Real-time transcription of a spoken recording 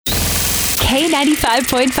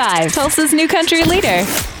K95.5, Tulsa's new country leader.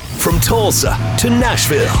 From Tulsa to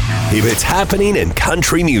Nashville, if it's happening in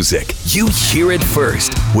country music, you hear it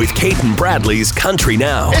first with Cait and Bradley's Country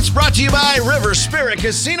Now. It's brought to you by River Spirit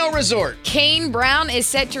Casino Resort. Kane Brown is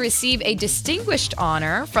set to receive a distinguished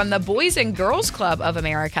honor from the Boys and Girls Club of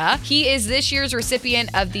America. He is this year's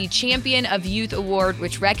recipient of the Champion of Youth Award,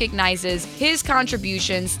 which recognizes his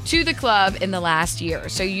contributions to the club in the last year.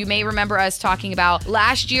 So you may remember us talking about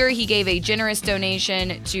last year, he gave a generous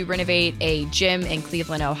donation to renovate a gym in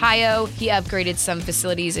Cleveland, Ohio. He upgraded some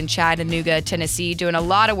facilities in Chattanooga, Tennessee, doing a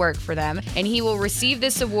lot of work for them. And he will receive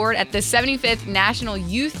this award at the 75th National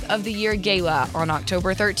Youth of the Year Gala on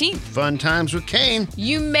October 13th. Fun times with Kane.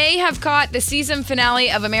 You may have caught the season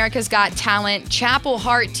finale of America's Got Talent. Chapel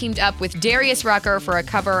Hart teamed up with Darius Rucker for a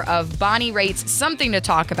cover of Bonnie Raitt's Something to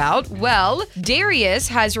Talk About. Well, Darius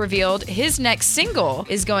has revealed his next single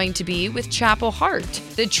is going to be with Chapel Hart.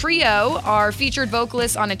 The trio are featured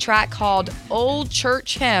vocalists on a track called Old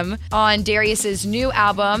Church Hymn on Darius's new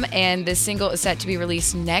album, and the single is set to be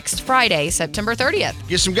released next Friday, September 30th.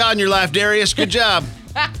 Get some God in your life, Darius. Good job.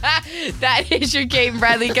 That is your Cait and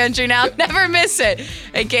Bradley Country Now. Never miss it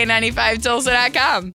at K95Tulsa.com.